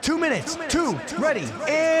minutes. Ready,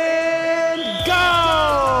 and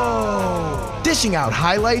go! Dishing out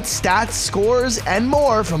highlights, stats, scores, and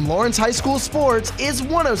more from Lawrence High School Sports is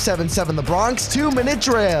 107.7 The Bronx 2-Minute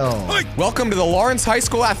Drill. Welcome to the Lawrence High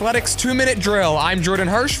School Athletics 2-Minute Drill. I'm Jordan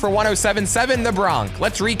Hirsh for 107.7 The Bronx.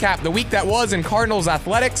 Let's recap the week that was in Cardinals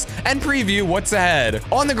Athletics and preview what's ahead.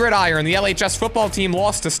 On the gridiron, the LHS football team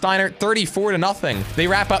lost to Steinert 34-0. They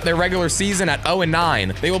wrap up their regular season at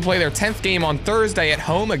 0-9. They will play their 10th game on Thursday at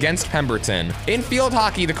home against Pemberton. In field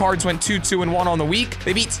hockey, the Cards went 2-2-1 on the week.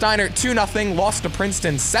 They beat Steinert 2-0, lost to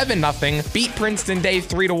Princeton 7-0, beat Princeton Day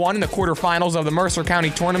 3-1 in the quarterfinals of the Mercer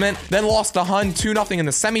County tournament, then lost to Hun 2-0 in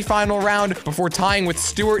the semifinal round before tying with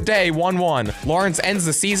Stewart Day 1-1. Lawrence ends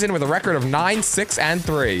the season with a record of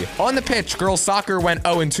 9-6-3. On the pitch, girls soccer went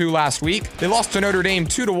 0-2 last week. They lost to Notre Dame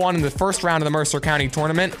 2-1 in the first round of the Mercer County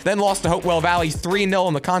tournament, then lost to Hopewell Valley 3-0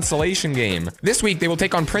 in the consolation game. This week, they will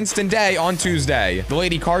take on Princeton Day on Tuesday. The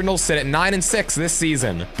Lady Cardinals sit at 9-6 this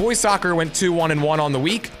season. Boys soccer went 2-1-1 on the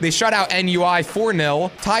week. They shut out NUI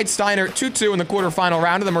 4-0, tied Steinert 2-2 in the quarterfinal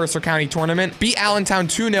round of the Mercer County tournament, beat Allentown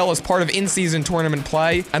 2-0 as part of in-season tournament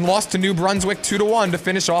play, and lost to New Brunswick 2-1 to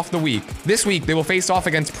finish off the week. This week, they will face off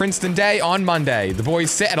against Princeton Day on Monday. The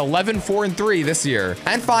boys sit at 11-4-3 this year.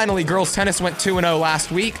 And finally, girls tennis went 2-0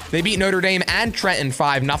 last week. They beat Notre Dame and Trenton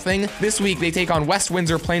 5-0. This week, they take on West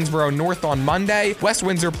Windsor Plainsboro North on Monday, West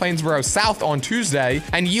Windsor Plainsboro South on Tuesday,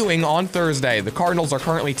 and Ewing on Thursday. The Cardinals are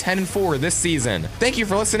currently 10-4 this season. Thank you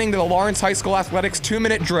for listening to the Lawrence High School Athletics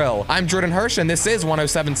 2-Minute Drill. I'm Jordan Hirsh, and this is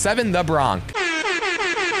 107.7 The Bronx.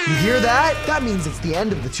 You hear that? That means it's the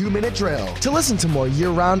end of the 2-Minute Drill. To listen to more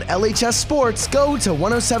year-round LHS sports, go to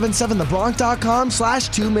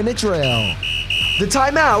 1077thebronx.com/2-minute drill. The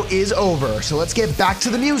timeout is over, so let's get back to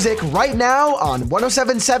the music right now on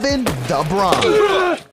 107.7 The Bronx.